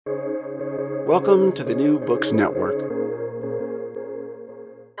Welcome to the New Books Network.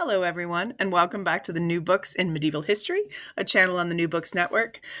 Hello, everyone, and welcome back to the New Books in Medieval History, a channel on the New Books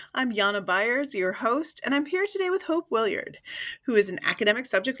Network. I'm Jana Byers, your host, and I'm here today with Hope Williard, who is an academic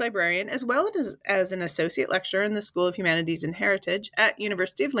subject librarian as well as an associate lecturer in the School of Humanities and Heritage at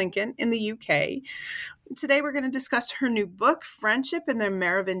University of Lincoln in the UK. Today, we're going to discuss her new book, Friendship in the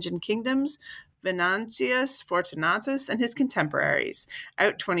Merovingian Kingdoms, Venantius, Fortunatus, and His Contemporaries,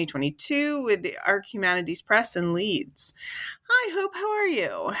 out 2022 with the Arc Humanities Press in Leeds. Hi, Hope. How are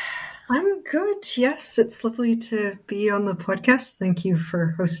you? I'm good. Yes, it's lovely to be on the podcast. Thank you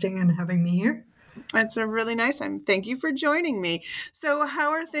for hosting and having me here. That's a really nice time. Thank you for joining me. So, how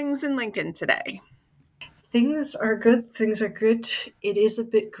are things in Lincoln today? Things are good. Things are good. It is a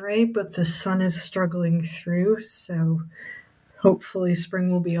bit gray, but the sun is struggling through, so hopefully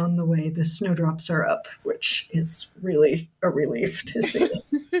spring will be on the way. The snowdrops are up, which is really a relief to see.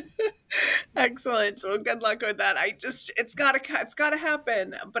 Excellent. Well, good luck with that. It's gotta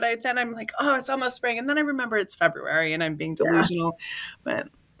happen. But I'm like, oh, it's almost spring, and then I remember it's February, and I'm being delusional. Yeah.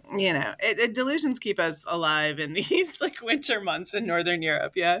 But delusions keep us alive in these like winter months in Northern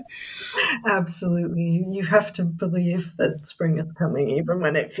Europe. Yeah, absolutely. You have to believe that spring is coming, even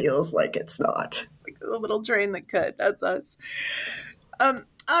when it feels like it's not. Like a little train that could. That's us. All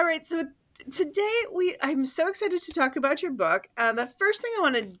right. So today I'm so excited to talk about your book. The first thing I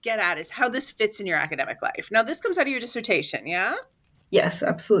want to get at is how this fits in your academic life. Now, this comes out of your dissertation, yeah? Yes,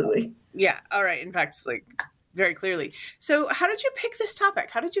 absolutely. Yeah. All right. In fact, it's like very clearly. So how did you pick this topic?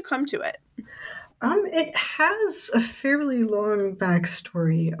 How did you come to it? It has a fairly long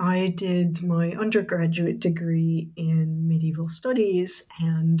backstory. I did my undergraduate degree in medieval studies,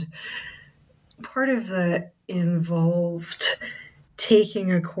 and part of that involved taking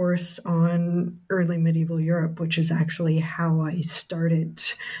a course on early medieval Europe, which is actually how I started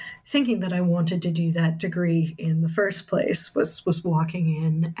thinking that I wanted to do that degree in the first place, was walking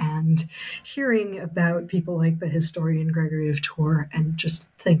in and hearing about people like the historian Gregory of Tours and just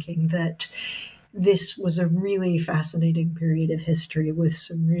thinking that this was a really fascinating period of history with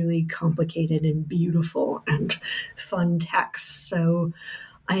some really complicated and beautiful and fun texts. So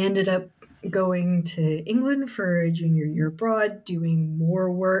I ended up going to England for a junior year abroad, doing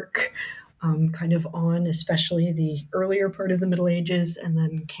more work kind of on especially the earlier part of the Middle Ages, and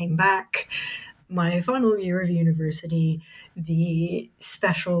then came back. My final year of university, the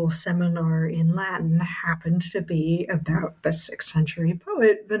special seminar in Latin happened to be about the 6th century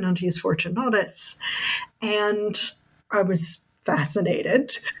poet Venantius Fortunatus, and I was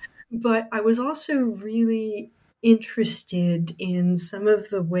fascinated. But I was also really interested in some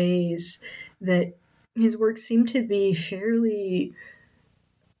of the ways that his work seemed to be fairly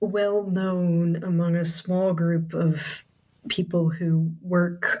well known among a small group of people who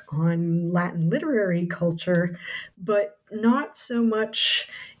work on Latin literary culture, but not so much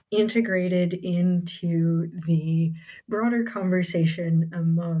integrated into the broader conversation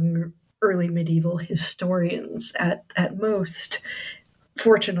among early medieval historians. At most,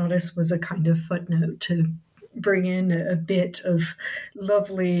 Fortunatus was a kind of footnote to bring in a bit of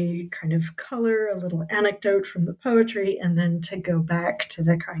lovely kind of color, a little anecdote from the poetry, and then to go back to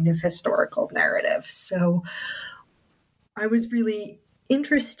the kind of historical narrative. So I was really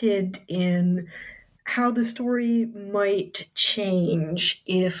interested in how the story might change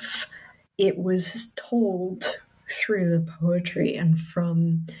if it was told through the poetry and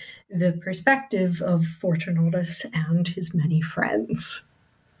from the perspective of Fortunatus and his many friends.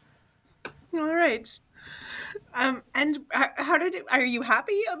 All right. And how did it? Are you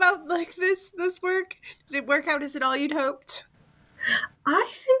happy about like this work? Did it work out? Is it all you'd hoped?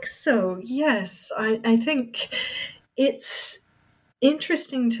 I think so. Yes, I think it's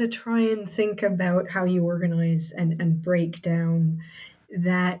interesting to try and think about how you organize and break down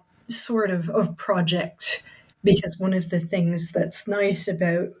that sort of project, because one of the things that's nice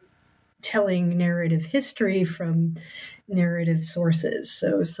about telling narrative history from narrative sources,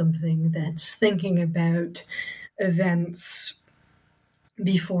 so something that's thinking about events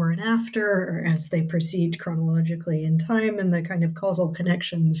before and after, or as they proceed chronologically in time, and the kind of causal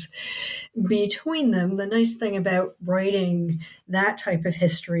connections between them. The nice thing about writing that type of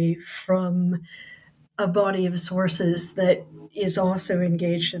history from a body of sources that is also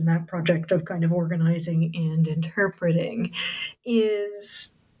engaged in that project of kind of organizing and interpreting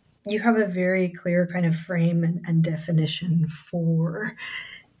is you have a very clear kind of frame and definition for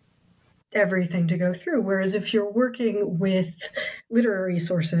everything to go through. Whereas if you're working with literary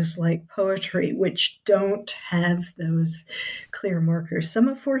sources like poetry, which don't have those clear markers, some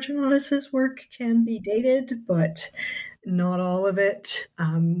of Fortunatus's work can be dated, but not all of it.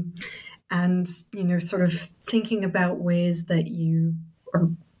 And, sort of thinking about ways that you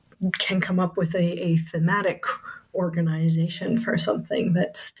can come up with a thematic organization for something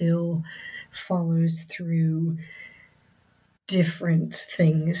that still follows through different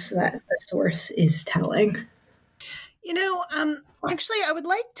things that the source is telling. Actually,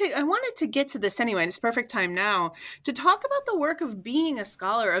 I wanted to get to this anyway, and it's perfect time now to talk about the work of being a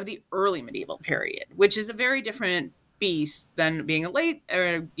scholar of the early medieval period, which is a very different beast than being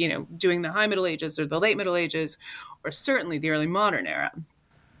doing the High Middle Ages or the Late Middle Ages, or certainly the early modern era.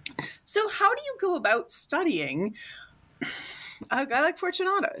 So how do you go about studying a guy like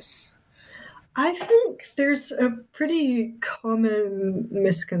Fortunatus? I think there's a pretty common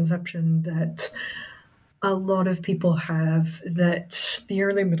misconception that a lot of people have, that the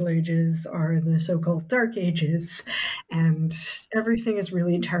early Middle Ages are the so-called Dark Ages, and everything is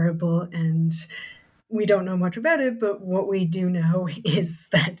really terrible, and we don't know much about it, but what we do know is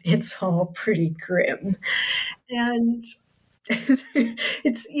that it's all pretty grim. And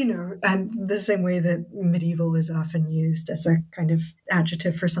it's, the same way that medieval is often used as a kind of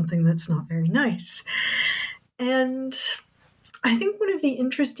adjective for something that's not very nice. And I think one of the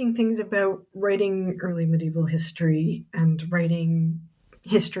interesting things about writing early medieval history and writing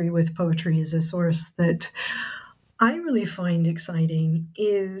history with poetry as a source that I really find exciting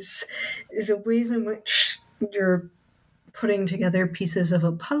is the ways in which you're putting together pieces of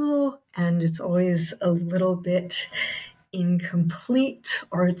a puzzle, and it's always a little bit incomplete,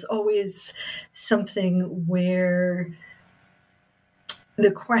 or it's always something where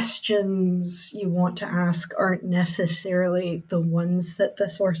the questions you want to ask aren't necessarily the ones that the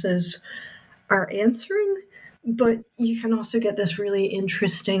sources are answering, but you can also get this really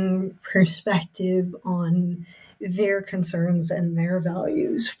interesting perspective on their concerns and their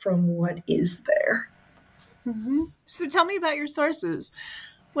values from what is there. Mm-hmm. So tell me about your sources.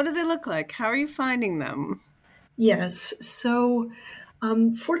 What do they look like? How are you finding them? Yes, so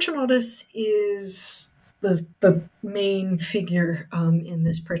Fortunatus is the main figure in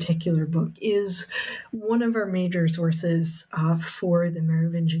this particular book, is one of our major sources for the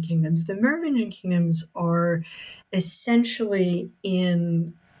Merovingian kingdoms. The Merovingian kingdoms are essentially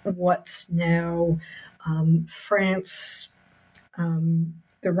in what's now France,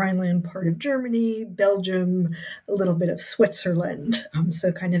 the Rhineland part of Germany, Belgium, a little bit of Switzerland.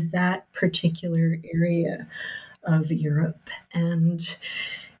 So kind of that particular area of Europe. And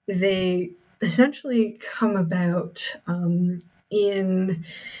they essentially come about in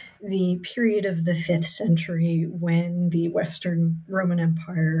the period of the 5th century, when the Western Roman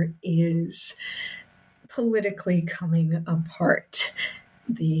Empire is politically coming apart.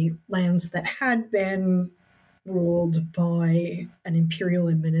 The lands that had been ruled by an imperial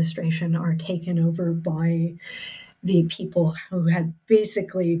administration are taken over by the people who had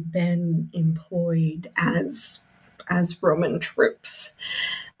basically been employed as Roman troops.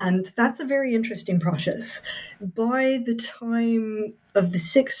 And that's a very interesting process. By the time of the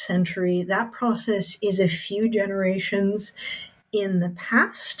 6th century, that process is a few generations in the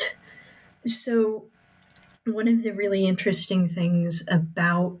past. So one of the really interesting things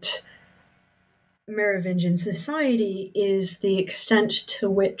about Merovingian society is the extent to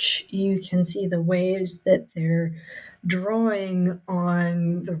which you can see the ways that they're drawing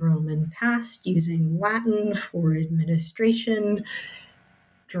on the Roman past, using Latin for administration,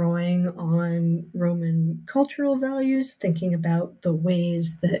 drawing on Roman cultural values, thinking about the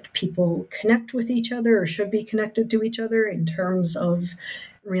ways that people connect with each other or should be connected to each other in terms of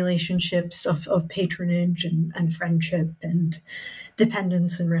relationships of patronage and friendship and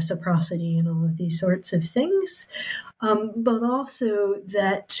dependence and reciprocity and all of these sorts of things. But also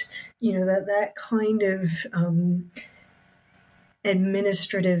that, that kind of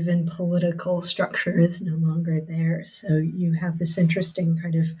administrative and political structure is no longer there. So you have this interesting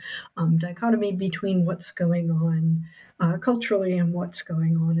kind of dichotomy between what's going on culturally and what's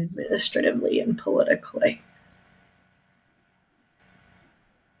going on administratively and politically.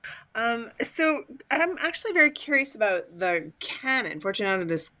 So I'm actually very curious about the canon,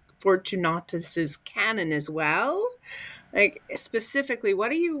 Fortunatus's canon as well. Like, specifically, what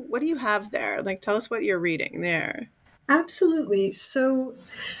do you have there? Like, tell us what you're reading there. Absolutely. So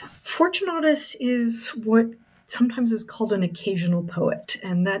Fortunatus is what sometimes is called an occasional poet,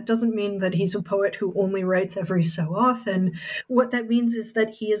 and that doesn't mean that he's a poet who only writes every so often. What that means is that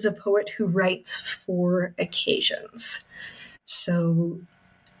he is a poet who writes for occasions. So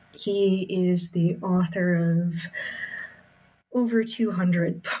he is the author of over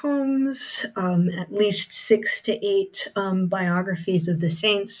 200 poems, at least 6 to 8 biographies of the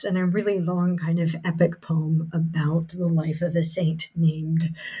saints, and a really long kind of epic poem about the life of a saint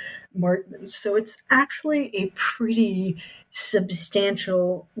named Martin. So it's actually a pretty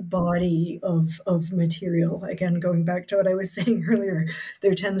substantial body of material. Again, going back to what I was saying earlier,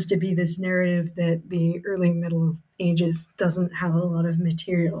 there tends to be this narrative that the early Middle Ages doesn't have a lot of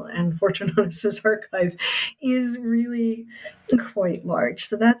material, and Fortunatus's archive is really quite large.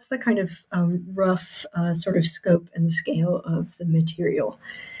 So that's the kind of rough sort of scope and scale of the material.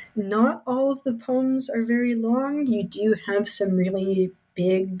 Not all of the poems are very long. You do have some really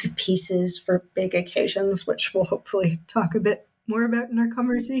big pieces for big occasions, which we'll hopefully talk a bit more about in our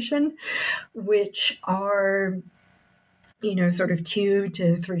conversation, which are, sort of 200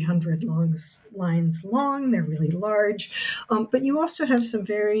 to 300 lines long. They're really large. But you also have some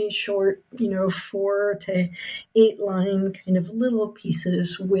very short, 4 to 8 line kind of little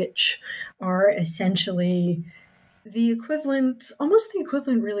pieces, which are essentially almost the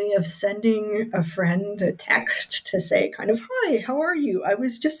equivalent really of sending a friend a text to say kind of, "Hi, how are you? I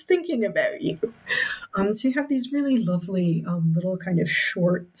was just thinking about you." So you have these really lovely little kind of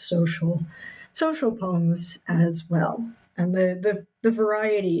short social poems as well. And the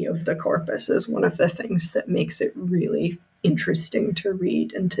variety of the corpus is one of the things that makes it really interesting to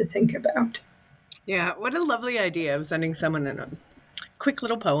read and to think about. Yeah, what a lovely idea of sending someone in a quick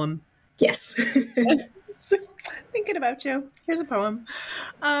little poem. Yes. Thinking about you. Here's a poem.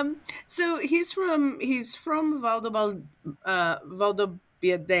 So he's from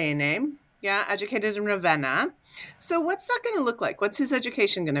Valdobbiadene, educated in Ravenna. So what's that going to look like? What's his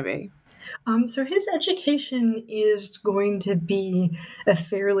education going to be? So his education is going to be a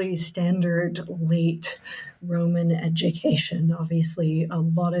fairly standard late Roman education. Obviously, a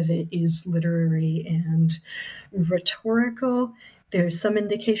lot of it is literary and rhetorical. There's some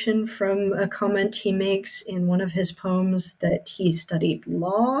indication from a comment he makes in one of his poems that he studied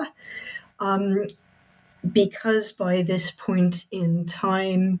law. Because by this point in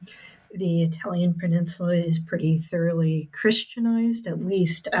time, the Italian peninsula is pretty thoroughly Christianized, at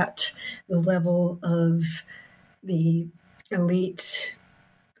least at the level of the elite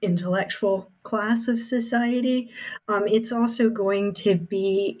intellectual class of society. It's also going to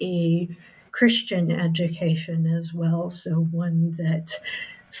be a Christian education as well, so one that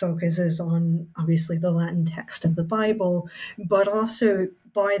focuses on obviously the Latin text of the Bible, but also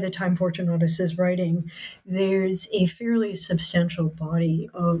by the time Fortunatus is writing, there's a fairly substantial body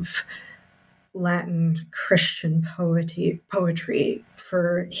of Latin Christian poetry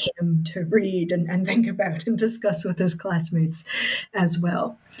for him to read and think about and discuss with his classmates as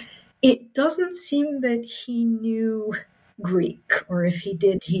well. It doesn't seem that he knew Greek, or if he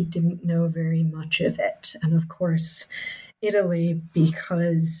did, he didn't know very much of it. And of course, Italy,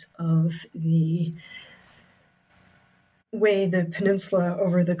 because of the way the peninsula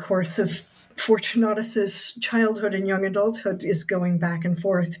over the course of Fortunatus's childhood and young adulthood is going back and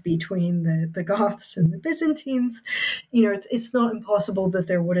forth between the Goths and the Byzantines, it's not impossible that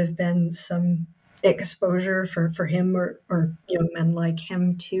there would have been some exposure for him or young men like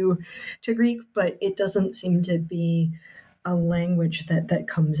him to Greek, but it doesn't seem to be a language that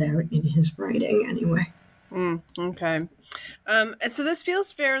comes out in his writing anyway. Okay. And so this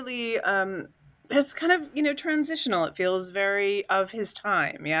feels fairly, it's kind of, transitional. It feels very of his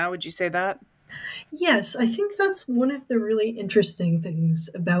time. Yeah. Would you say that? Yes, I think that's one of the really interesting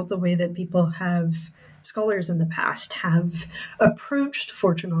things about the way that scholars in the past have approached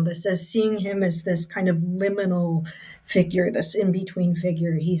Fortunatus, as seeing him as this kind of liminal figure, this in-between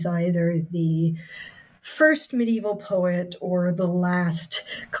figure. He's either the first medieval poet or the last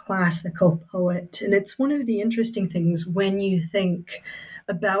classical poet. And it's one of the interesting things when you think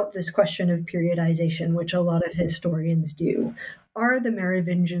about this question of periodization, which a lot of historians do. Are the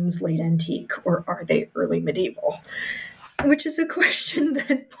Merovingians late antique or are they early medieval? Which is a question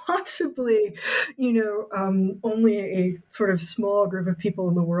that possibly, only a sort of small group of people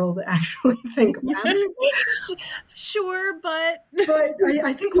in the world actually think matters. Sure, but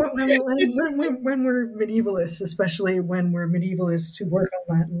I think when we're medievalists, especially when we're medievalists who work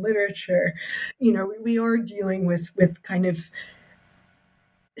on Latin literature, we are dealing with kind of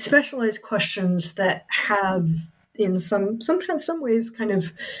specialized questions that have, in some ways, kind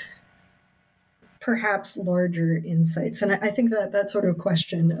of perhaps larger insights. And I think that sort of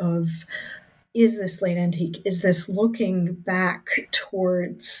question of, is this late antique? Is this looking back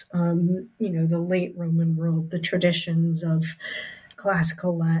towards, the late Roman world, the traditions of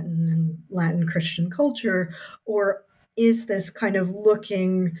classical Latin and Latin Christian culture? Or is this kind of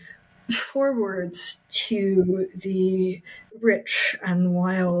looking forwards to the rich and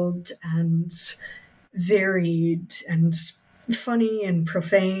wild and varied and funny and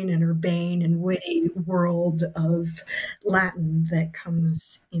profane and urbane and witty world of Latin that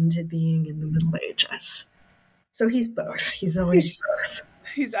comes into being in the Middle Ages. So he's both. He's always both.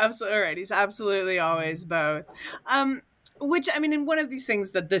 He's absolutely right. He's absolutely always both. Which, I mean, in one of these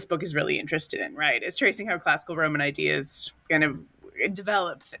things that this book is really interested in, right, is tracing how classical Roman ideas kind of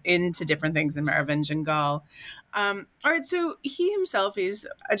develop into different things in Merovingian Gaul. All right, so he himself is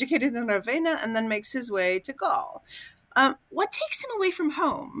educated in Ravenna and then makes his way to Gaul. What takes him away from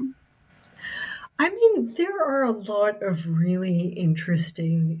home? I mean, there are a lot of really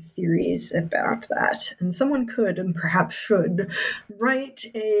interesting theories about that, and someone could and perhaps should write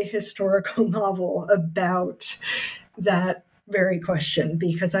a historical novel about that very question,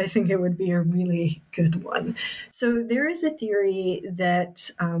 because I think it would be a really good one. So there is a theory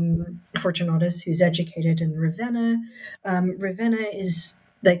that Fortunatus, who's educated in Ravenna, Ravenna is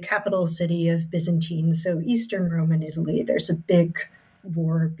the capital city of Byzantine, so Eastern Roman Italy. There's a big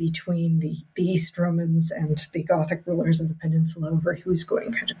war between the East Romans and the Gothic rulers of the peninsula over who's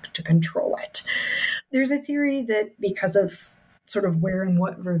going to control it. There's a theory that because of sort of where and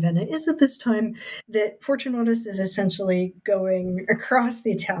what Ravenna is at this time, that Fortunatus is essentially going across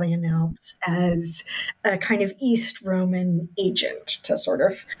the Italian Alps as a kind of East Roman agent to sort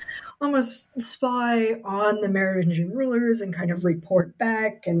of almost spy on the Merovingian rulers and kind of report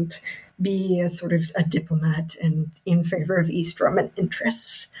back and be a sort of a diplomat and in favor of East Roman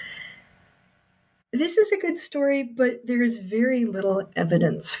interests. This is a good story, but there is very little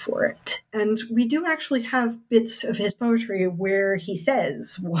evidence for it. And we do actually have bits of his poetry where he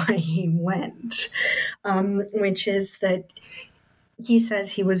says why he went, which is that he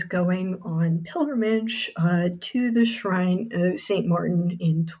says he was going on pilgrimage to the shrine of St. Martin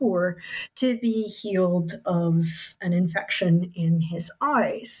in Tours to be healed of an infection in his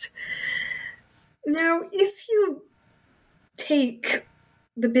eyes. Now, if you take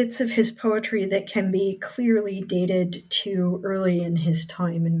the bits of his poetry that can be clearly dated to early in his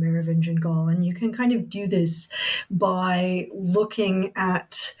time in Merovingian Gaul, and you can kind of do this by looking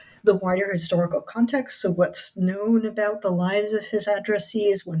at the wider historical context, so what's known about the lives of his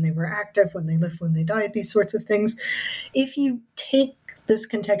addressees, when they were active, when they lived, when they died, these sorts of things. If you take this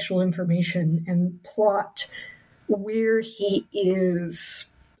contextual information and plot where he is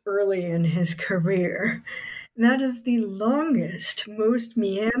early in his career, that is the longest, most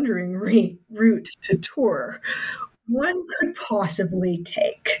meandering route to Tours one could possibly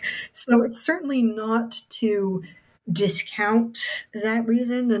take. So it's certainly not to discount that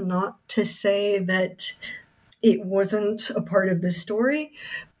reason and not to say that it wasn't a part of the story,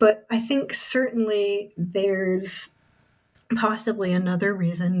 but I think certainly there's possibly another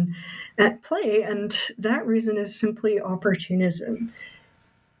reason at play, and that reason is simply opportunism.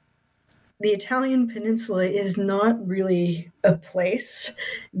 The Italian peninsula is not really a place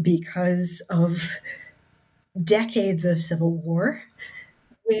because of decades of civil war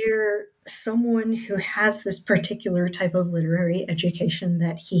where someone who has this particular type of literary education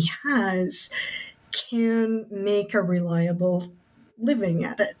that he has can make a reliable living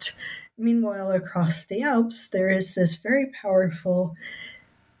at it. Meanwhile, across the Alps, there is this very powerful,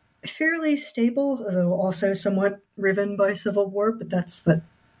 fairly stable, though also somewhat riven by civil war, but that's the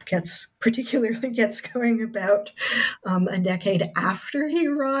particularly gets going about a decade after he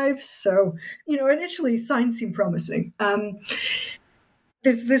arrives. So, initially signs seem promising.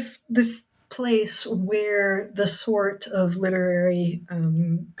 There's this place where the sort of literary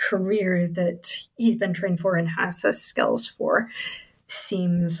career that he's been trained for and has the skills for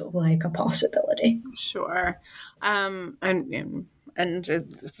seems like a possibility. Sure. And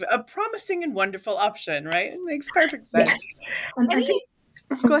a promising and wonderful option, right? It makes perfect sense. Yes. And I think,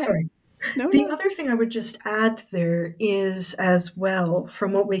 go ahead. Sorry. The other thing I would just add there is, as well,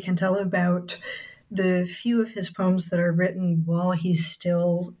 from what we can tell about the few of his poems that are written while he's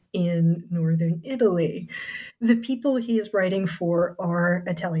still in northern Italy, the people he is writing for are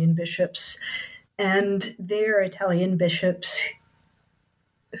Italian bishops, and they're Italian bishops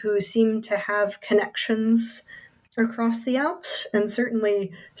who seem to have connections across the Alps, and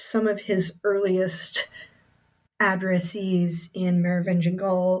certainly some of his earliest addressees in Merovingian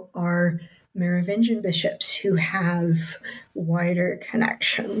Gaul are Merovingian bishops who have wider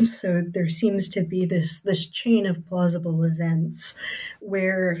connections. So there seems to be this chain of plausible events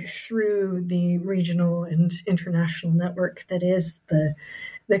where, through the regional and international network that is the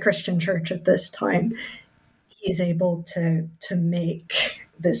Christian church at this time, he's able to make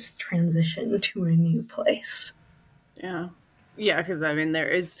this transition to a new place. Yeah. Yeah, because I mean,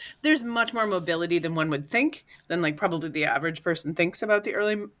 there's much more mobility than one would think, than like probably the average person thinks about the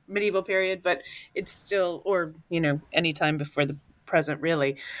early medieval period, but it's still, or any time before the present,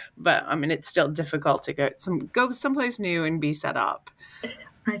 really. But I mean, it's still difficult to go someplace new and be set up.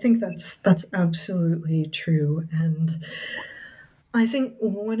 I think that's absolutely true. And I think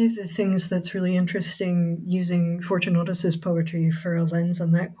one of the things that's really interesting using Fortunatus's poetry for a lens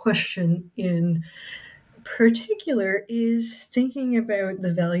on that question in particular is thinking about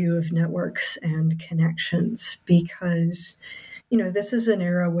the value of networks and connections, because this is an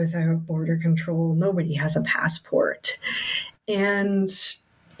era without border control. Nobody has a passport. And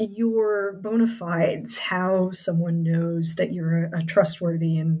your bona fides, how someone knows that you're a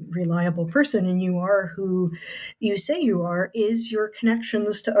trustworthy and reliable person and you are who you say you are, is your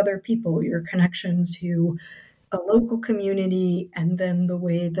connections to other people, your connection to a local community, and then the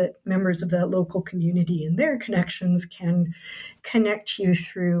way that members of that local community and their connections can connect you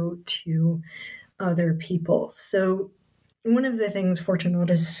through to other people. So, one of the things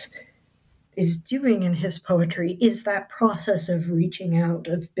Fortunatus is doing in his poetry is that process of reaching out,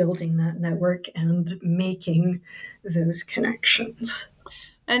 of building that network and making those connections.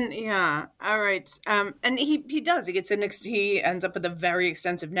 And yeah, all right. And he does. He ends up with a very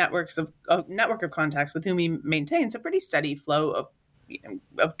extensive network of contacts with whom he maintains a pretty steady flow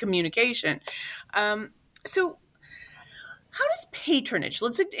of communication. So how does patronage?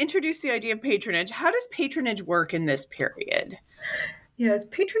 Let's introduce the idea of patronage. How does patronage work in this period? Yes,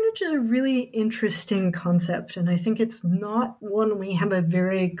 patronage is a really interesting concept, and I think it's not one we have a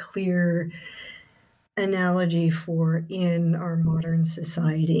very clear analogy for in our modern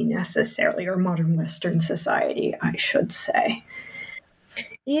society necessarily, or modern Western society, I should say.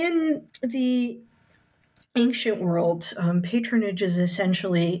 In the ancient world, patronage is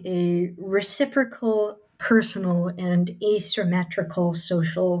essentially a reciprocal, personal, and asymmetrical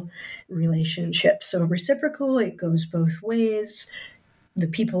social relationship. So, reciprocal, it goes both ways. The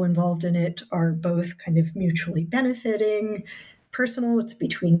people involved in it are both kind of mutually benefiting. Personal, it's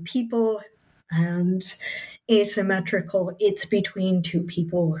between people. And asymmetrical, it's between two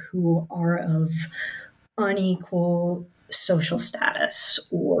people who are of unequal social status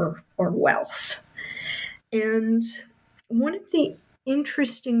or wealth. And one of the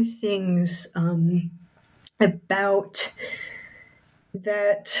interesting things about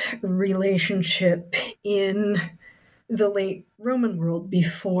that relationship in the late Roman world,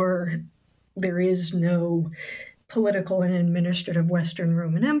 before there is no political and administrative Western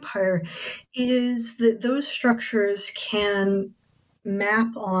Roman Empire, is that those structures can map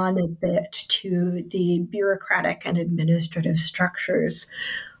on a bit to the bureaucratic and administrative structures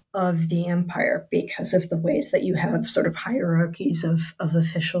of the empire, because of the ways that you have sort of hierarchies of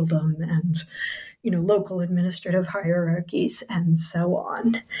officialdom and local administrative hierarchies and so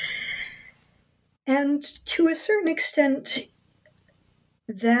on. And to a certain extent,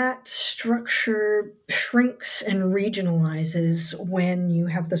 that structure shrinks and regionalizes when you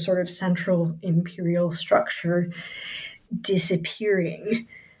have the sort of central imperial structure disappearing.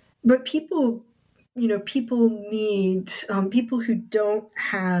 But people need people who don't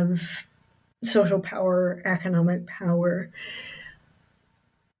have social power, economic power,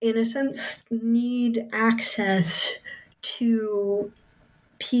 in a sense, need access to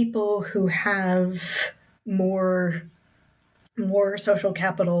people who have more social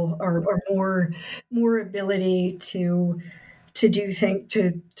capital, or more ability to do things,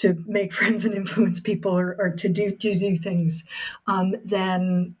 to make friends and influence people, or to do things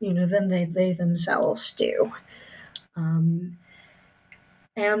than they themselves do.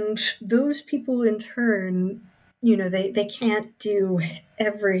 And those people in turn, they can't do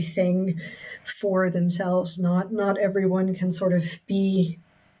everything for themselves. Not everyone can sort of be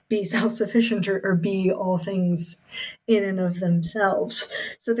self-sufficient, or be all things in and of themselves.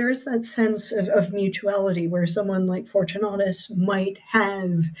 So there is that sense of mutuality, where someone like Fortunatus might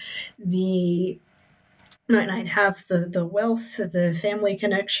have the wealth, the family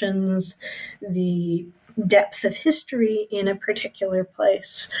connections, the depth of history in a particular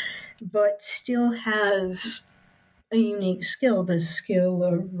place, but still has a unique skill, the skill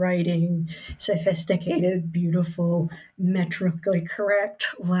of writing sophisticated, beautiful, metrically correct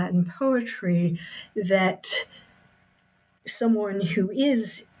Latin poetry that someone who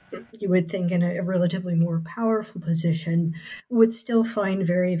is, you would think, in a relatively more powerful position would still find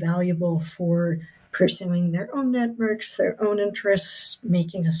very valuable for pursuing their own networks, their own interests,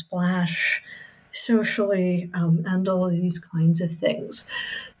 making a splash socially, and all of these kinds of things.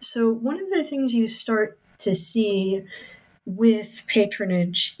 So one of the things you start to see with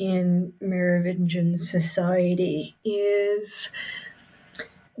patronage in Merovingian society is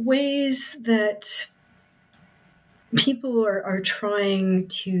ways that people are trying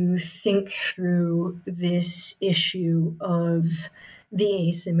to think through this issue of the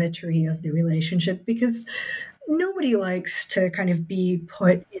asymmetry of the relationship, because nobody likes to kind of be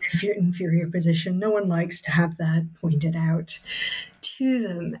put in an inferior position. No one likes to have that pointed out to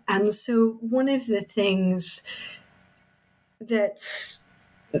them. And so one of the things that's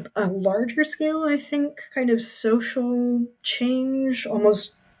a larger scale, I think, kind of social change,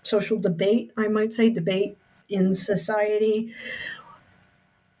 almost social debate, I might say, debate in society,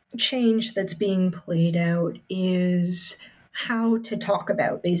 change that's being played out is how to talk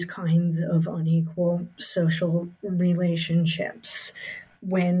about these kinds of unequal social relationships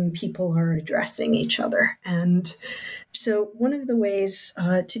when people are addressing each other. And so one of the ways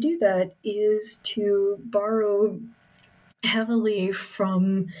to do that is to borrow heavily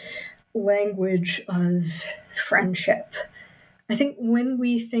from language of friendship. I think when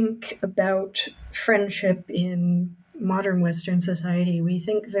we think about friendship in modern Western society, we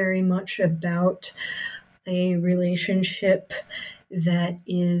think very much about a relationship that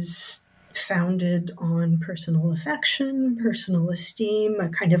is founded on personal affection, personal esteem, a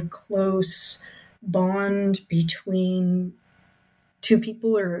kind of close bond between two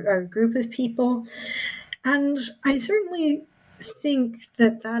people or a group of people. And I certainly think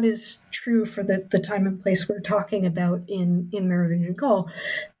that that is true for the time and place we're talking about in Merovingian Gaul.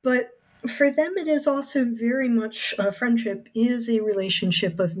 But for them, it is also very much friendship is a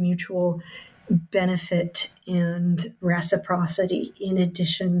relationship of mutual benefit and reciprocity, in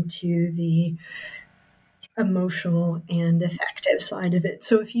addition to the emotional and affective side of it.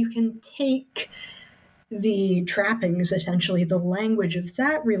 So if you can take the trappings, essentially the language of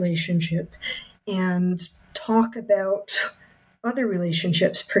that relationship, and talk about other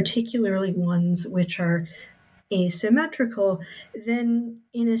relationships, particularly ones which are asymmetrical, then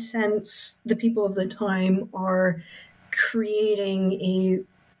in a sense, the people of the time are creating a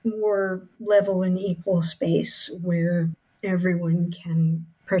more level and equal space where everyone can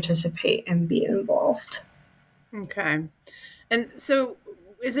participate and be involved. Okay. And so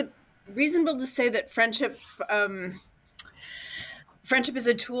is it reasonable to say that friendship is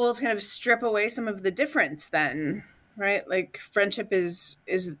a tool to kind of strip away some of the difference then, right? Like friendship is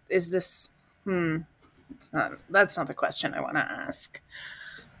this that's not the question I want to ask.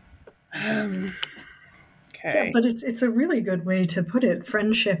 Okay. Yeah, but it's a really good way to put it.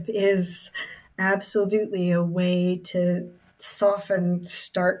 Friendship is absolutely a way to soften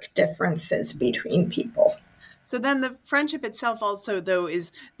stark differences between people. So then the friendship itself also, though,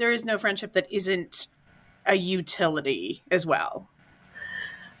 there is no friendship that isn't a utility as well.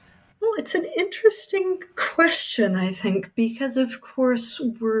 Well, it's an interesting question, I think, because of course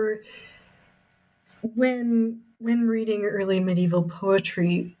when reading early medieval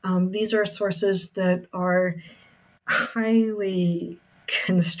poetry, these are sources that are highly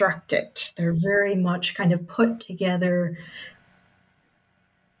constructed. They're very much kind of put together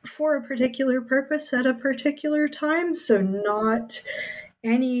for a particular purpose at a particular time. So not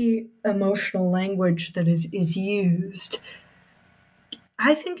any emotional language that is used,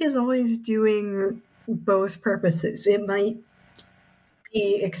 I think, is always doing both purposes. It might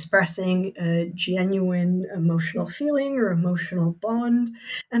be expressing a genuine emotional feeling or emotional bond.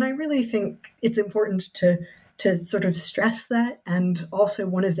 And I really think it's important to sort of stress that. And also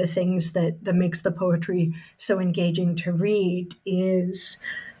one of the things that makes the poetry so engaging to read is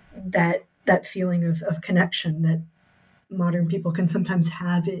that feeling of connection that modern people can sometimes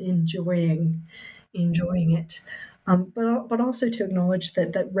have enjoying it. But also to acknowledge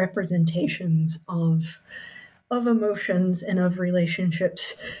that representations of emotions and of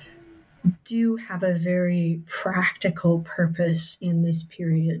relationships do have a very practical purpose in this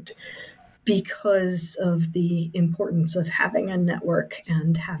period because of the importance of having a network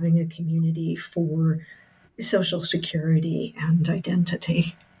and having a community for social security and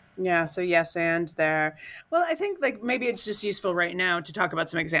identity. Yeah, so yes, and there. Well, I think like maybe it's just useful right now to talk about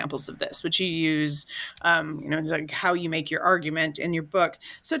some examples of this, which you use, it's like how you make your argument in your book.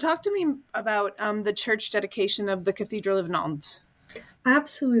 So talk to me about the church dedication of the Cathedral of Nantes.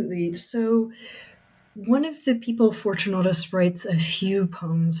 Absolutely. So one of the people Fortunatus writes a few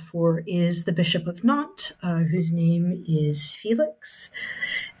poems for is the Bishop of Nantes, whose name is Felix.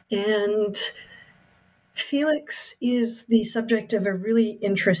 And Felix is the subject of a really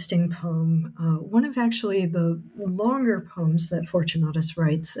interesting poem, one of actually the longer poems that Fortunatus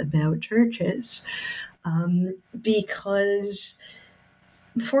writes about churches, because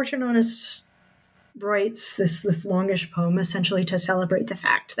Fortunatus writes this longish poem essentially to celebrate the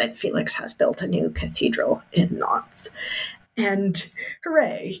fact that Felix has built a new cathedral in Nantes. And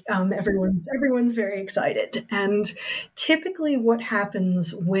hooray, everyone's very excited. And typically what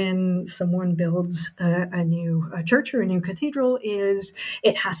happens when someone builds a new church or a new cathedral is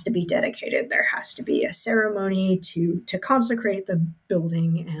it has to be dedicated. There has to be a ceremony to consecrate the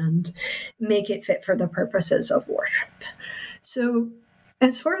building and make it fit for the purposes of worship. So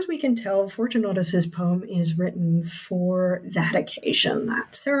as far as we can tell, Fortunatus's poem is written for that occasion,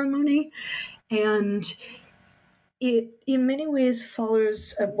 that ceremony. And it, in many ways,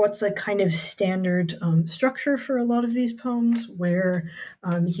 follows what's a kind of standard structure for a lot of these poems, where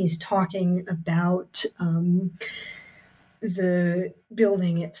he's talking about the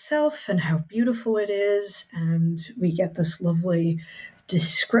building itself and how beautiful it is, and we get this lovely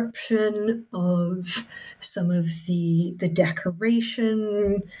description of some of the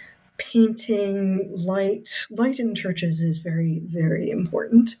decoration, painting, light. Light in churches is very, very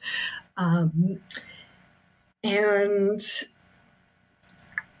important. And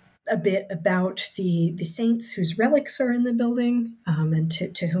a bit about the saints whose relics are in the building, and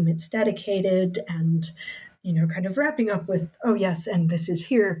to whom it's dedicated, and kind of wrapping up with, oh yes, and this is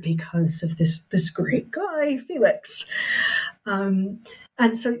here because of this great guy Felix.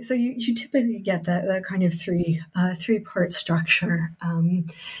 And so you typically get that kind of three-part structure.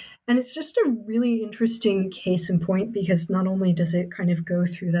 And it's just a really interesting case in point, because not only does it kind of go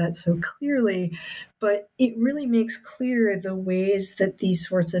through that so clearly, but it really makes clear the ways that these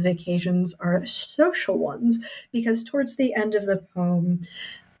sorts of occasions are social ones, because towards the end of the poem,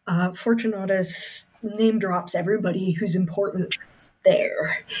 Fortunatus name drops everybody who's important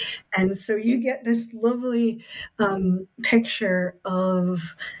there. And so you get this lovely picture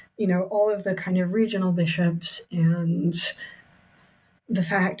of, all of the kind of regional bishops and the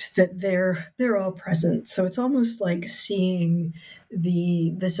fact that they're all present. So it's almost like seeing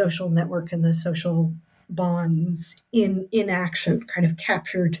the social network and the social bonds in action, kind of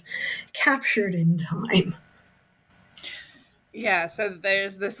captured in time. Yeah, so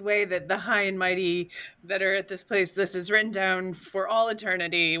there's this way that the high and mighty that are at this place, this is written down for all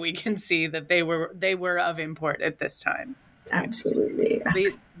eternity. We can see that they were of import at this time. Absolutely.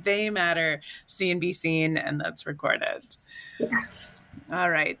 Yes. They matter, see and be seen, and that's recorded. Yes. All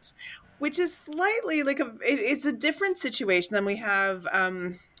right. Which is slightly like it's a different situation than we have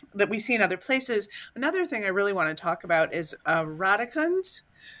that we see in other places. Another thing I really want to talk about is Radicund.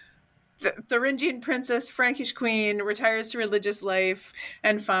 The Thuringian princess, Frankish queen, retires to religious life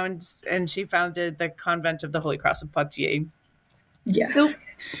and she founded the convent of the Holy Cross of Poitiers. Yes. So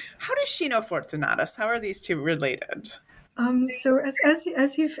how does she know Fortunatus? How are these two related? So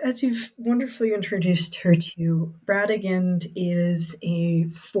as you've wonderfully introduced her to, Radicund is a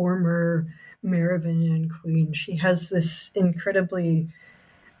former Merovingian queen. She has this incredibly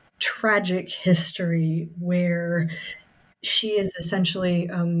tragic history where she is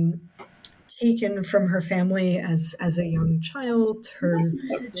essentially taken from her family as a young child.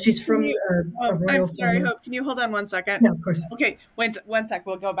 She's from a royal I'm sorry, family. Hope. Can you hold on 1 second? Yeah, of course. Okay, wait 1 sec.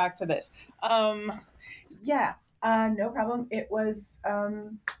 We'll go back to this. Yeah, no problem. It was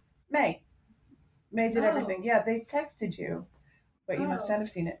May. May did everything. Yeah, they texted you, but you must not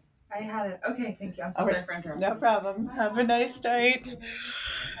have seen it. I had it. Okay, thank you. I'm so sorry for interrupting. No problem. Have a nice night.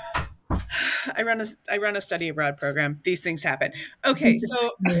 I run a study abroad program. These things happen. Okay,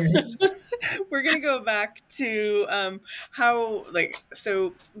 so we're gonna go back to how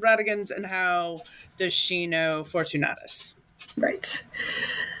Radicund, and how does she know Fortunatus? Right.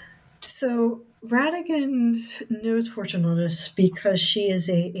 So Radicund knows Fortunatus because she is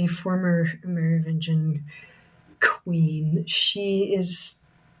a former Merovingian queen. She is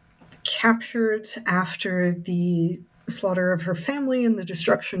captured after the slaughter of her family and the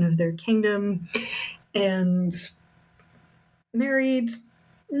destruction of their kingdom, and married,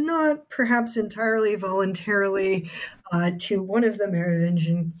 not perhaps entirely voluntarily, to one of the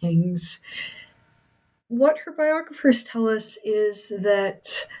Merovingian kings. What her biographers tell us is that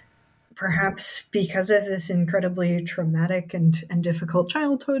perhaps because of this incredibly traumatic and difficult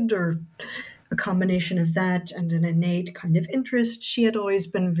childhood, or a combination of that and an innate kind of interest, she had always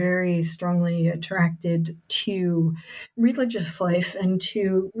been very strongly attracted to religious life and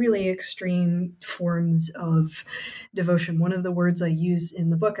to really extreme forms of devotion. One of the words I use in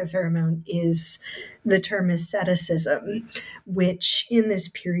the book a fair amount is the term asceticism, which in this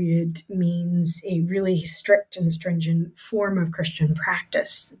period means a really strict and stringent form of Christian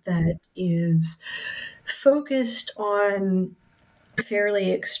practice that is focused on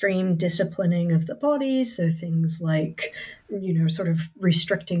fairly extreme disciplining of the body. So things like, sort of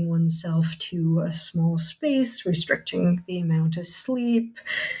restricting oneself to a small space, restricting the amount of sleep,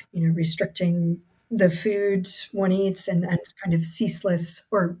 restricting the foods one eats, and kind of ceaseless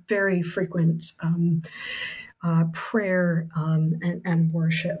or very frequent prayer and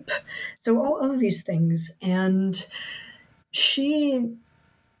worship. So all of these things. And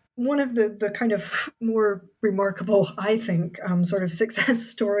one of the kind of more remarkable, I think, sort of success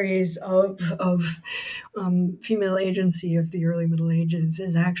stories of female agency of the early Middle Ages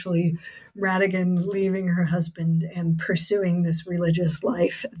is actually Radigan leaving her husband and pursuing this religious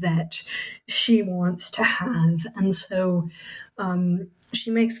life that she wants to have. And so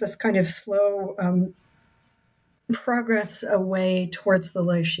she makes this kind of slow progress away towards the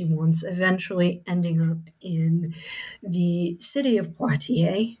life she wants, eventually ending up in the city of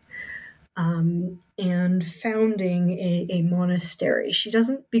Poitiers, and founding a monastery. She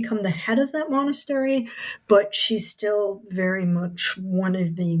doesn't become the head of that monastery, but she's still very much one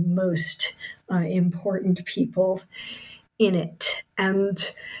of the most important people in it. And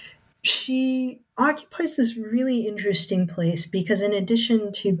she occupies this really interesting place because, in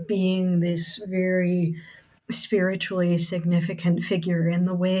addition to being this very spiritually significant figure in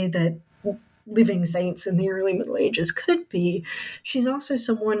the way that living saints in the early Middle Ages could be, she's also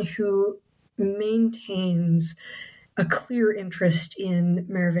someone who maintains a clear interest in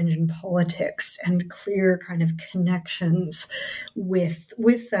Merovingian politics and clear kind of connections with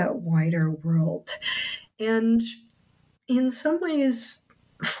that wider world. And in some ways,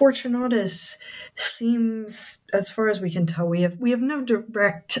 Fortunatus seems, as far as we can tell, we have no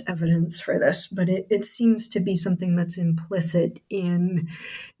direct evidence for this, but it seems to be something that's implicit in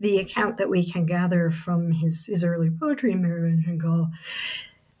the account that we can gather from his early poetry in Merovingian Gaul.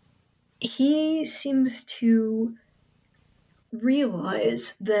 He seems to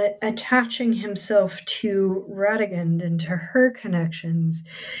realize that attaching himself to Radegund and to her connections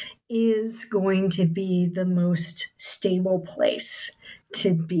is going to be the most stable place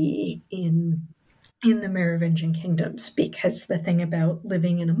to be in the Merovingian kingdoms, because the thing about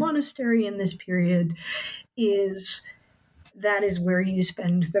living in a monastery in this period is that is where you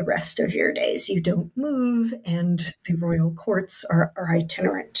spend the rest of your days. You don't move, and the royal courts are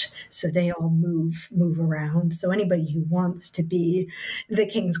itinerant, so they all move around. So anybody who wants to be the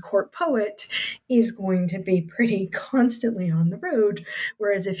king's court poet is going to be pretty constantly on the road,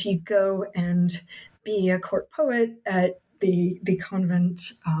 whereas if you go and be a court poet at the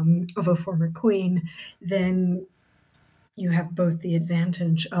convent of a former queen, then you have both the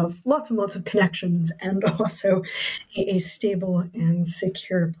advantage of lots and lots of connections and also a stable and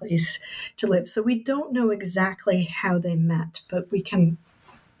secure place to live. So we don't know exactly how they met, but we can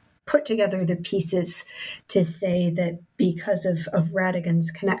put together the pieces to say that because of Radegund's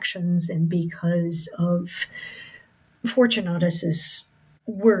connections and because of Fortunatus's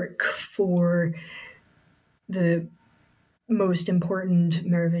work for the most important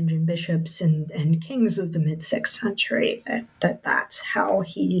Merovingian bishops and kings of the mid-6th century, that's how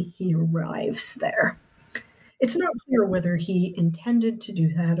he arrives there. It's not clear whether he intended to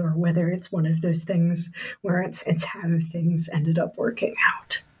do that or whether it's one of those things where it's how things ended up working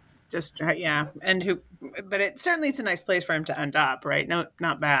out. Just yeah, but it's a nice place for him to end up, right? No,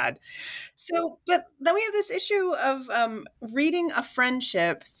 not bad. So, but then we have this issue of reading a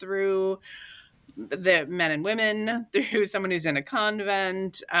friendship through the men and women, through someone who's in a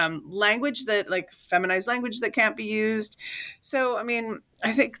convent, language that, like, feminized language that can't be used. So, I mean,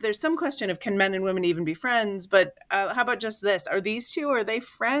 I think there's some question of, can men and women even be friends? But how about just this? Are these two, are they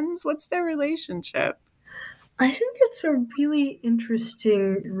friends? What's their relationship? I think it's a really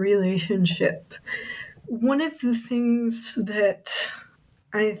interesting relationship. One of the things that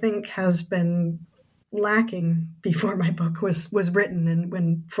I think has been lacking before my book was written, and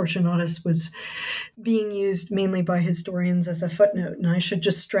when Fortunatus was being used mainly by historians as a footnote. And I should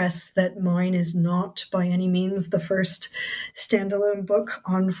just stress that mine is not by any means the first standalone book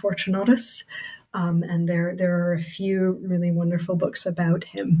on Fortunatus, and there are a few really wonderful books about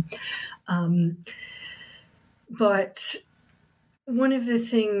him. But one of the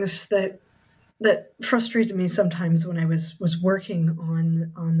things that frustrated me sometimes when I was working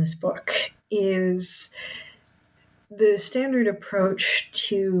on this book is the standard approach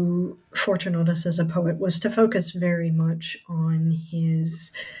to Fortunatus as a poet was to focus very much on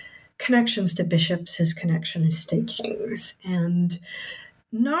his connections to bishops, his connections to kings, and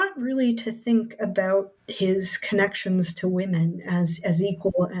not really to think about his connections to women as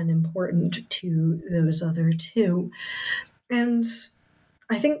equal and important to those other two. And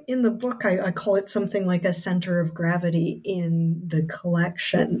I think in the book, I call it something like a center of gravity in the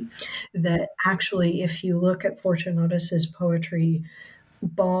collection. That actually, if you look at Fortunatus's poetry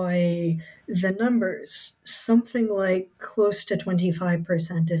by the numbers, something like close to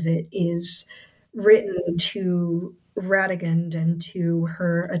 25% of it is written to Radegund and to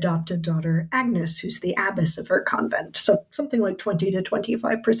her adopted daughter Agnes, who's the abbess of her convent. So something like 20 to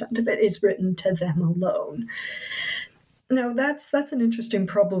 25% of it is written to them alone. Now, that's an interesting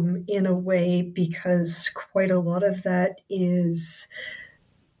problem in a way, because quite a lot of that is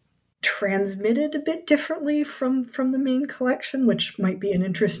transmitted a bit differently from the main collection, which might be an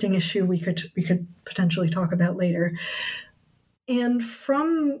interesting issue we could potentially talk about later. And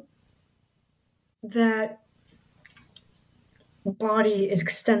from that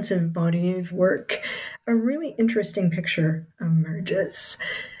extensive body of work, a really interesting picture emerges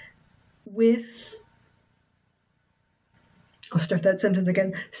with, I'll start that sentence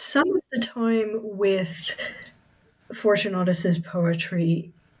again, some of the time with Fortunatus's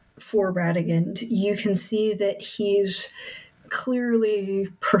poetry for Radegund, you can see that he's clearly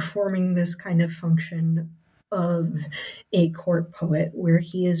performing this kind of function of a court poet, where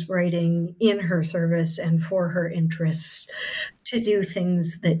he is writing in her service and for her interests to do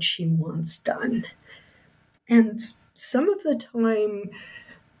things that she wants done. And some of the time,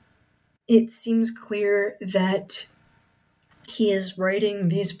 it seems clear that he is writing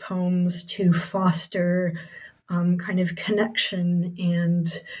these poems to foster kind of connection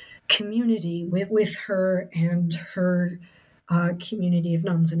and community with her and her community of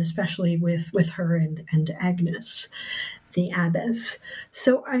nuns, and especially with her and Agnes, the abbess.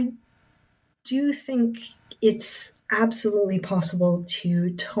 So I do think it's absolutely possible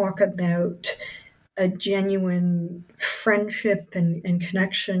to talk about a genuine friendship and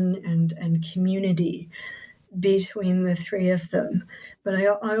connection and community between the three of them. But I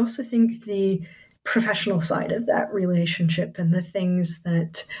also think the professional side of that relationship and the things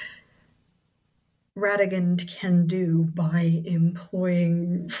that Radegund can do by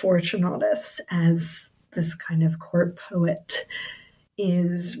employing Fortunatus as this kind of court poet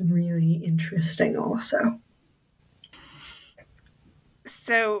is really interesting also.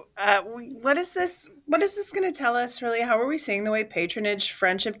 So what is this going to tell us, really? How are we seeing the way patronage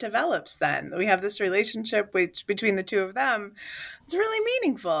friendship develops then? We have this relationship between the two of them. It's really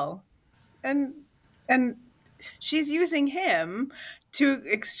meaningful. And she's using him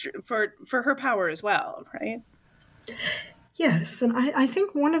for her power as well, right? Yes, and I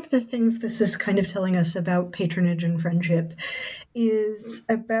think one of the things this is kind of telling us about patronage and friendship is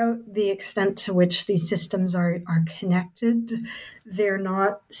about the extent to which these systems are connected. They're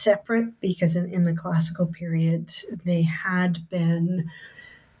not separate, because in the classical period, they had been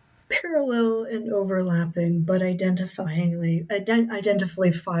parallel and overlapping, but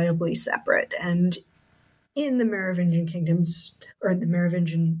identifiably separate. And in the Merovingian kingdoms, or the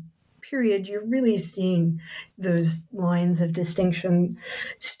Merovingian period, you're really seeing those lines of distinction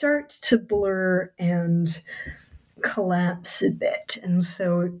start to blur and collapse a bit. And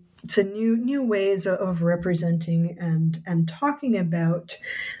so it's a new ways of representing and talking about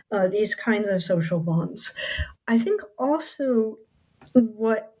these kinds of social bonds. I think also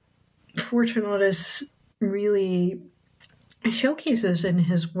what Fortunatus really showcases in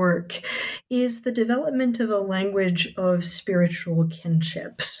his work is the development of a language of spiritual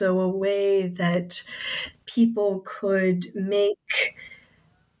kinship. So a way that people could make,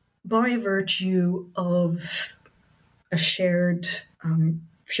 by virtue of a shared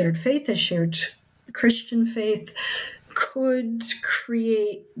faith, a shared Christian faith, could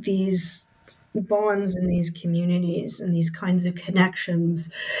create these bonds and these communities and these kinds of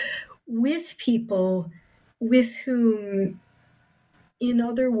connections with people with whom in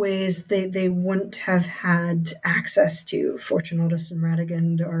other ways they wouldn't have had access to. Fortunatus and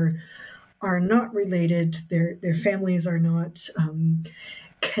Radegund are not related. Their families are not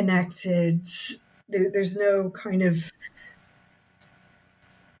connected. There's no kind of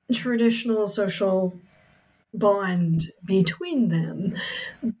traditional social bond between them.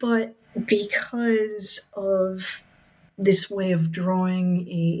 But because of this way of drawing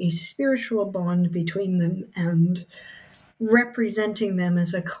a spiritual bond between them and representing them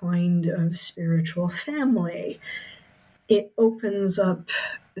as a kind of spiritual family, it opens up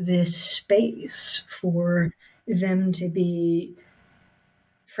this space for them to be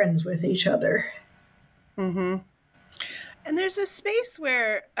friends with each other. Mm-hmm. And there's a space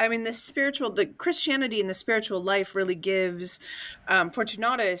where, the Christianity and the spiritual life really gives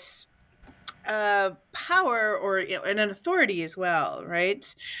Fortunatus power and an authority as well,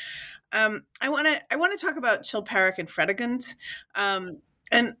 right? I want to talk about Chilperic and Fredegund.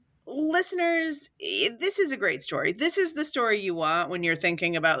 And listeners, this is a great story. This is the story you want when you're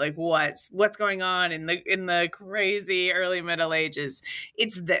thinking about like what's going on in the crazy early Middle Ages.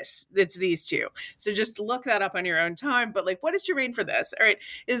 It's these two. So just look that up on your own time. But like, what is germane for this? All right,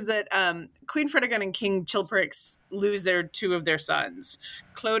 is that Queen Fredegund and King Chilperic lose two of their sons,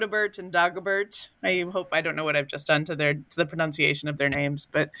 Clodebert and Dagobert. I don't know what I've just done to the pronunciation of their names,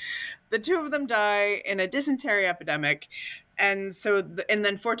 but the two of them die in a dysentery epidemic. And and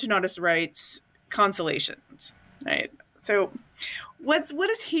then Fortunatus writes Consolations, right? So what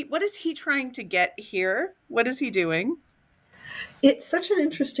is he trying to get here? What is he doing? It's such an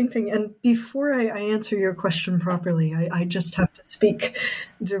interesting thing. And before I answer your question properly, I just have to speak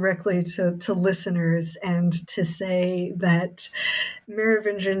directly to listeners and to say that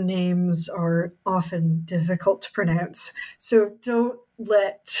Merovingian names are often difficult to pronounce. So don't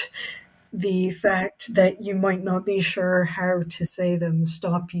let the fact that you might not be sure how to say them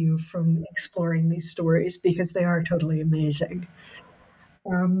stop you from exploring these stories, because they are totally amazing.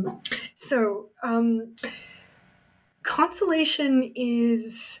 Consolation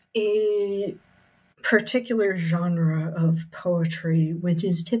is a particular genre of poetry which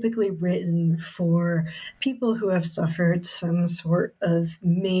is typically written for people who have suffered some sort of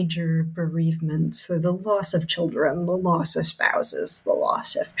major bereavement. So the loss of children, the loss of spouses, the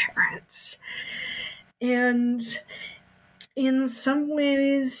loss of parents. And in some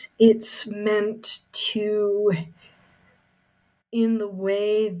ways, it's meant to, in the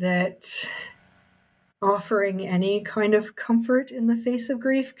way that offering any kind of comfort in the face of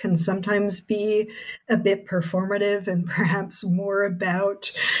grief can sometimes be a bit performative and perhaps more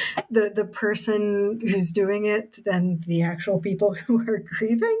about the person who's doing it than the actual people who are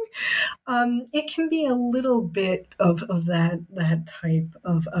grieving. It can be a little bit of that type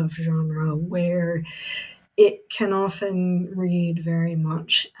of genre where it can often read very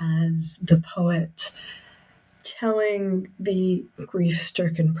much as the poet telling the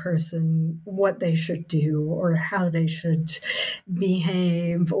grief-stricken person what they should do or how they should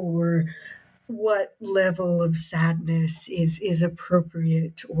behave or what level of sadness is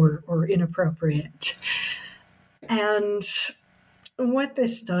appropriate or inappropriate. And what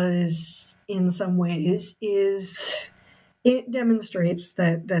this does in some ways is it demonstrates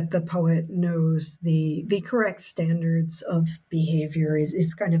that the poet knows the correct standards of behavior,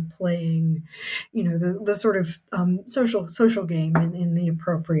 is kind of playing, the sort of social game in the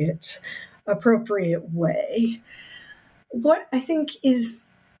appropriate way. What I think is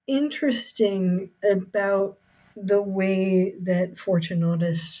interesting about the way that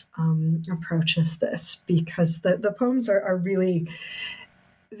Fortunatus approaches this, because the poems are really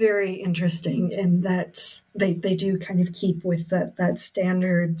very interesting in that they do kind of keep with that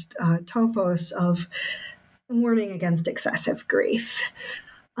standard topos of warning against excessive grief.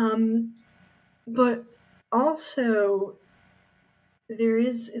 But also there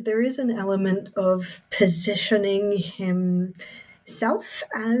is an element of positioning himself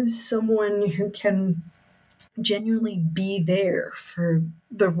as someone who can genuinely be there for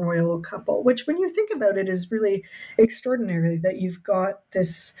the royal couple, which when you think about it is really extraordinary, that you've got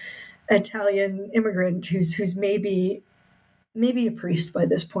this Italian immigrant who's maybe a priest by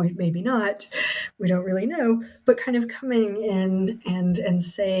this point, maybe not, we don't really know, but kind of coming in and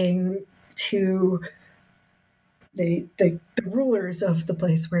saying to the rulers of the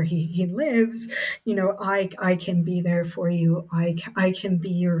place where he lives, I can be there for you, I can be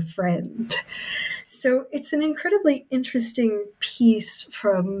your friend. So it's an incredibly interesting piece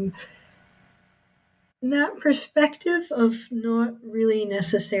from that perspective of not really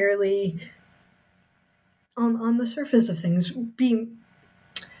necessarily on the surface of things being.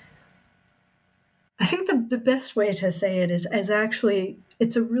 I think the best way to say it is actually,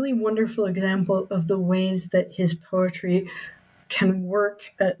 it's a really wonderful example of the ways that his poetry can work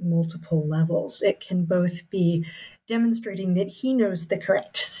at multiple levels. It can both be demonstrating that he knows the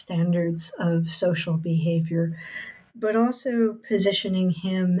correct standards of social behavior, but also positioning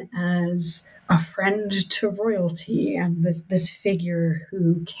him as a friend to royalty and this figure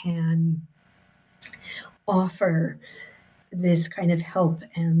who can offer this kind of help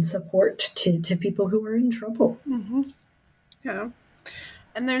and support to people who are in trouble. Mm-hmm. Yeah.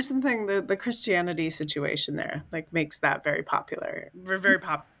 And there's something, the Christianity situation there, like makes that very popular, very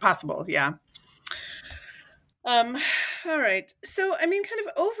possible. Yeah. All right. So, I mean, kind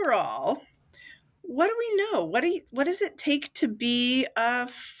of overall, what do we know? What does it take to be a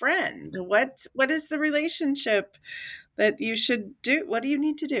friend? What is the relationship that you should do? What do you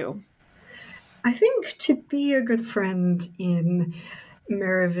need to do? I think to be a good friend in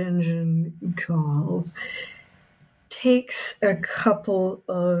Merovingian Gaul, takes a couple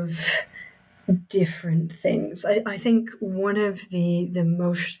of different things. I think one of the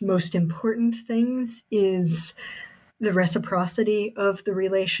most important things is the reciprocity of the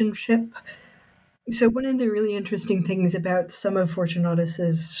relationship. So one of the really interesting things about some of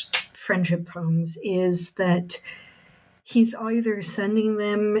Fortunatus's friendship poems is that he's either sending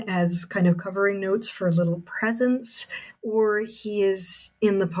them as kind of covering notes for little presents, or he is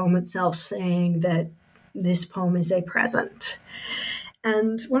in the poem itself saying that this poem is a present.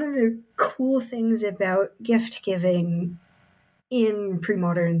 And one of the cool things about gift giving in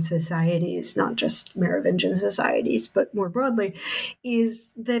pre-modern societies, not just Merovingian societies, but more broadly,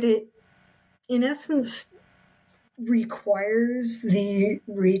 is that it, in essence, requires the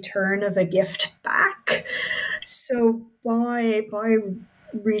return of a gift back. So by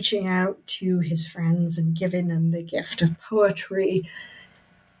reaching out to his friends and giving them the gift of poetry,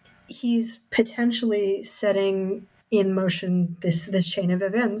 he's potentially setting in motion this chain of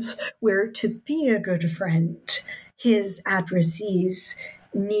events where, to be a good friend, his addressees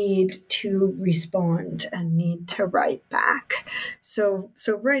need to respond and need to write back. So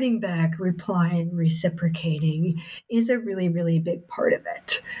writing back, replying, reciprocating is a really, really big part of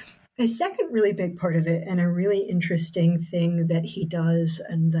it. A second really big part of it, and a really interesting thing that he does,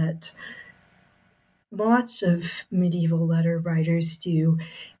 and that lots of medieval letter writers do,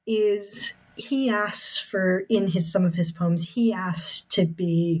 is he asks for, in some of his poems, he asks to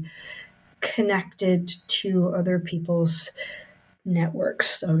be connected to other people's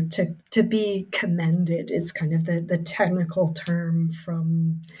networks. So to be commended is kind of the technical term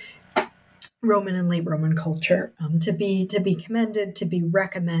from Roman and late Roman culture. To be commended, to be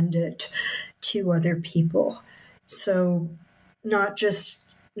recommended to other people. So not just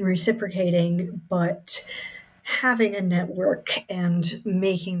reciprocating, but having a network and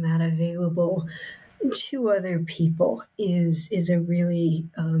making that available to other people is a really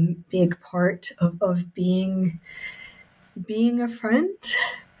big part of being a friend.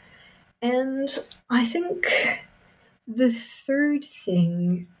 And I think the third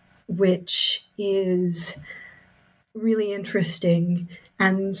thing, which is really interesting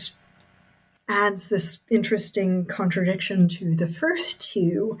and adds this interesting contradiction to the first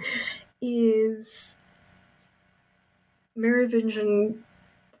two, is Merovingian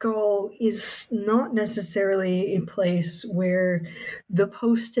Gaul is not necessarily a place where the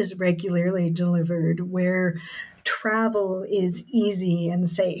post is regularly delivered, where travel is easy and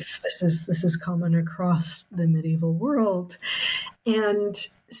safe. This is common across the medieval world. And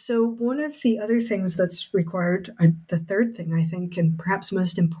so one of the other things that's required, the third thing, I think, and perhaps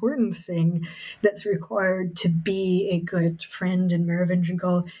most important thing that's required to be a good friend in Merovingian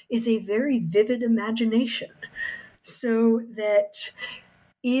Gaul, is a very vivid imagination. So that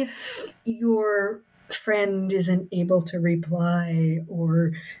if your friend isn't able to reply,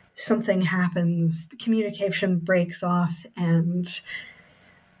 or something happens, the communication breaks off and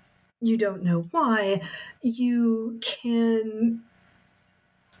you don't know why, you can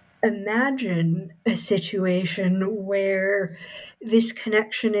imagine a situation where this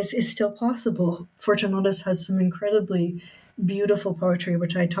connection is still possible. Fortunatus has some incredibly beautiful poetry,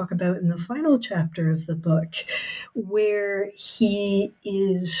 which I talk about in the final chapter of the book, where he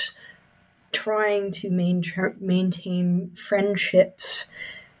is trying to maintain friendships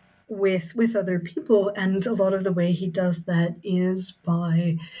with other people. And a lot of the way he does that is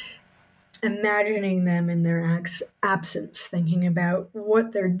by imagining them in their absence, thinking about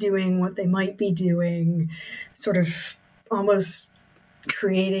what they're doing, what they might be doing, sort of almost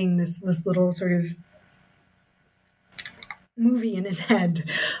creating this little sort of movie in his head.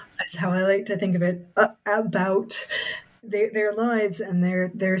 That's how I like to think of it, about their lives and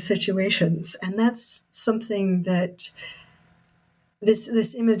their situations. And that's something that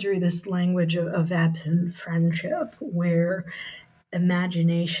this imagery, this language of absent friendship, where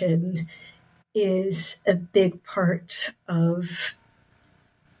imagination is a big part of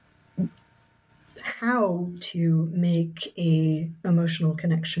how to make a emotional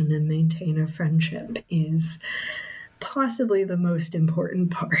connection and maintain a friendship, is possibly the most important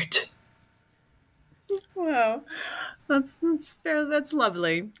part. Wow. That's fair. That's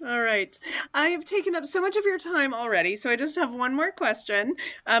lovely. All right. I have taken up so much of your time already, so I just have one more question.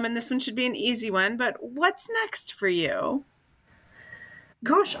 And this one should be an easy one, but what's next for you?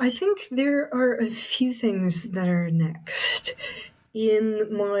 Gosh, I think there are a few things that are next. In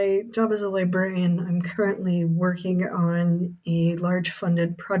my job as a librarian, I'm currently working on a large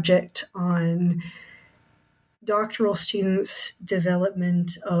funded project on doctoral students'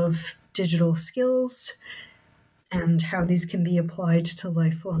 development of digital skills. and how these can be applied to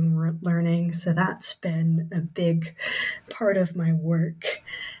lifelong learning. So that's been a big part of my work.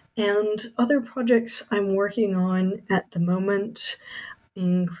 And other projects I'm working on at the moment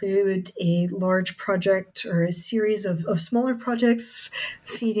include a large project or a series of smaller projects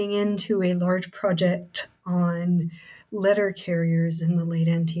feeding into a large project on letter carriers in the late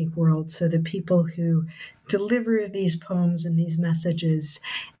antique world. So the people who deliver these poems and these messages,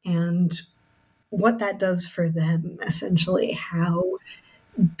 and what that does for them, essentially, how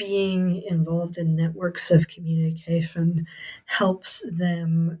being involved in networks of communication helps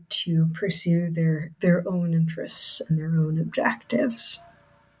them to pursue their own interests and their own objectives.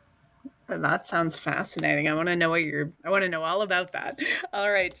 That sounds fascinating. I want to know all about that.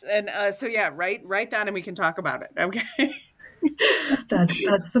 All right. And so yeah, write that and we can talk about it. Okay.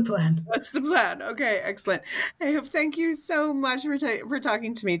 That's the plan. That's the plan. Okay, excellent. I hope, thank you so much for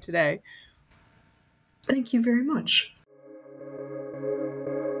talking to me today. Thank you very much.